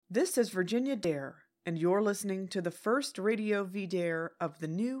This is Virginia Dare, and you're listening to the first Radio VDARE of the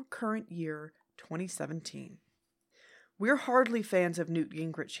new current year, 2017. We're hardly fans of Newt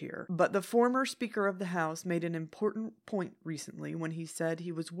Gingrich here, but the former Speaker of the House made an important point recently when he said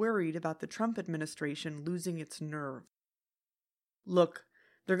he was worried about the Trump administration losing its nerve. Look,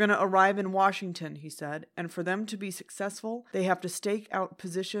 they're going to arrive in Washington, he said, and for them to be successful, they have to stake out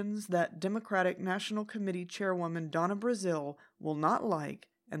positions that Democratic National Committee Chairwoman Donna Brazile will not like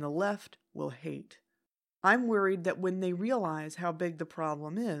and the left will hate. I'm worried that when they realize how big the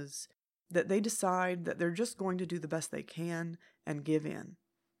problem is, that they decide that they're just going to do the best they can and give in.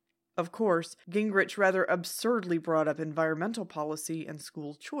 Of course, Gingrich rather absurdly brought up environmental policy and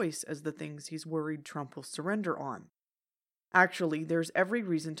school choice as the things he's worried Trump will surrender on. Actually, there's every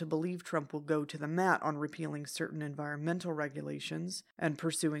reason to believe Trump will go to the mat on repealing certain environmental regulations and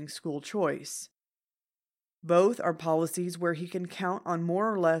pursuing school choice. Both are policies where he can count on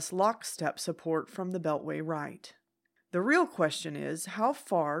more or less lockstep support from the Beltway right. The real question is how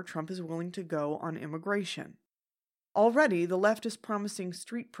far Trump is willing to go on immigration. Already, the left is promising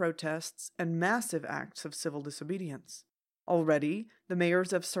street protests and massive acts of civil disobedience. Already, the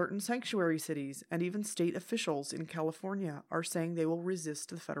mayors of certain sanctuary cities and even state officials in California are saying they will resist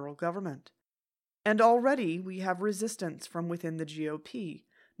the federal government. And already, we have resistance from within the GOP,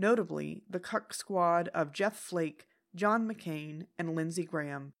 notably the cuck squad of Jeff Flake, John McCain, and Lindsey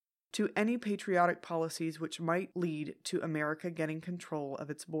Graham, to any patriotic policies which might lead to America getting control of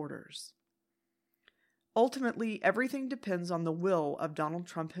its borders. Ultimately, everything depends on the will of Donald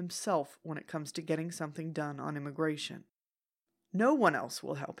Trump himself when it comes to getting something done on immigration. No one else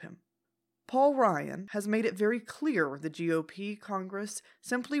will help him. Paul Ryan has made it very clear the GOP Congress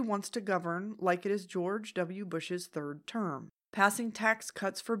simply wants to govern like it is George W. Bush's third term, passing tax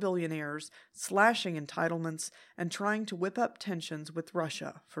cuts for billionaires, slashing entitlements, and trying to whip up tensions with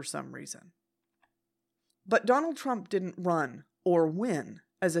Russia for some reason. But Donald Trump didn't run or win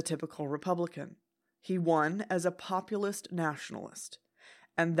as a typical Republican. He won as a populist nationalist,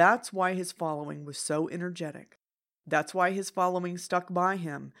 and that's why his following was so energetic. That's why his following stuck by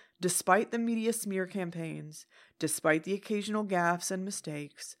him, despite the media smear campaigns, despite the occasional gaffes and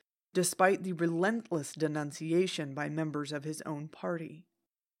mistakes, despite the relentless denunciation by members of his own party.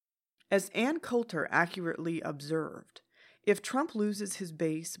 As Ann Coulter accurately observed, if Trump loses his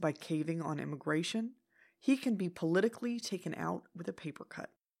base by caving on immigration, he can be politically taken out with a paper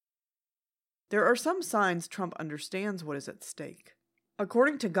cut. There are some signs Trump understands what is at stake.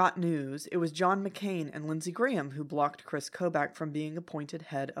 According to Got News, it was John McCain and Lindsey Graham who blocked Chris Kobach from being appointed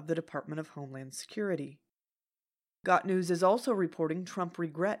head of the Department of Homeland Security. Got News is also reporting Trump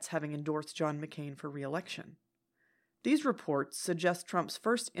regrets having endorsed John McCain for re-election. These reports suggest Trump's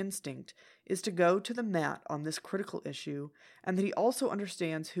first instinct is to go to the mat on this critical issue and that he also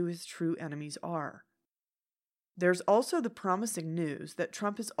understands who his true enemies are. There's also the promising news that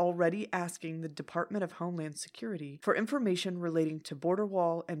Trump is already asking the Department of Homeland Security for information relating to border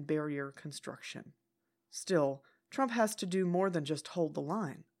wall and barrier construction. Still, Trump has to do more than just hold the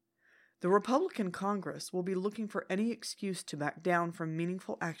line. The Republican Congress will be looking for any excuse to back down from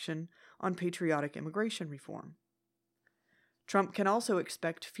meaningful action on patriotic immigration reform. Trump can also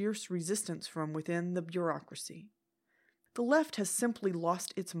expect fierce resistance from within the bureaucracy. The left has simply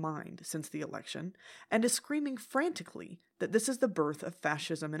lost its mind since the election and is screaming frantically that this is the birth of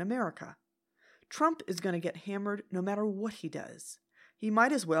fascism in America. Trump is going to get hammered no matter what he does. He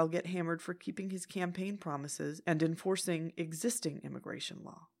might as well get hammered for keeping his campaign promises and enforcing existing immigration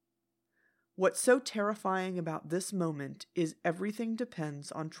law. What's so terrifying about this moment is everything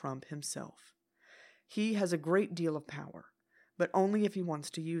depends on Trump himself. He has a great deal of power, but only if he wants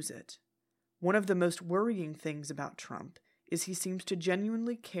to use it. One of the most worrying things about Trump is he seems to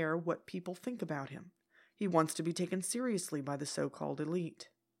genuinely care what people think about him. He wants to be taken seriously by the so-called elite.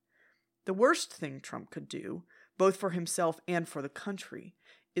 The worst thing Trump could do, both for himself and for the country,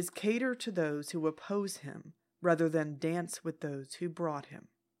 is cater to those who oppose him rather than dance with those who brought him.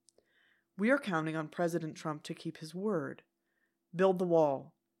 We are counting on President Trump to keep his word, build the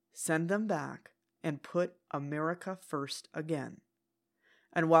wall, send them back, and put America first again.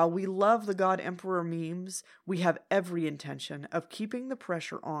 And while we love the God Emperor memes, we have every intention of keeping the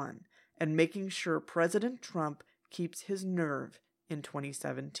pressure on and making sure President Trump keeps his nerve in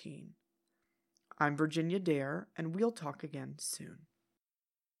 2017. I'm Virginia Dare, and we'll talk again soon.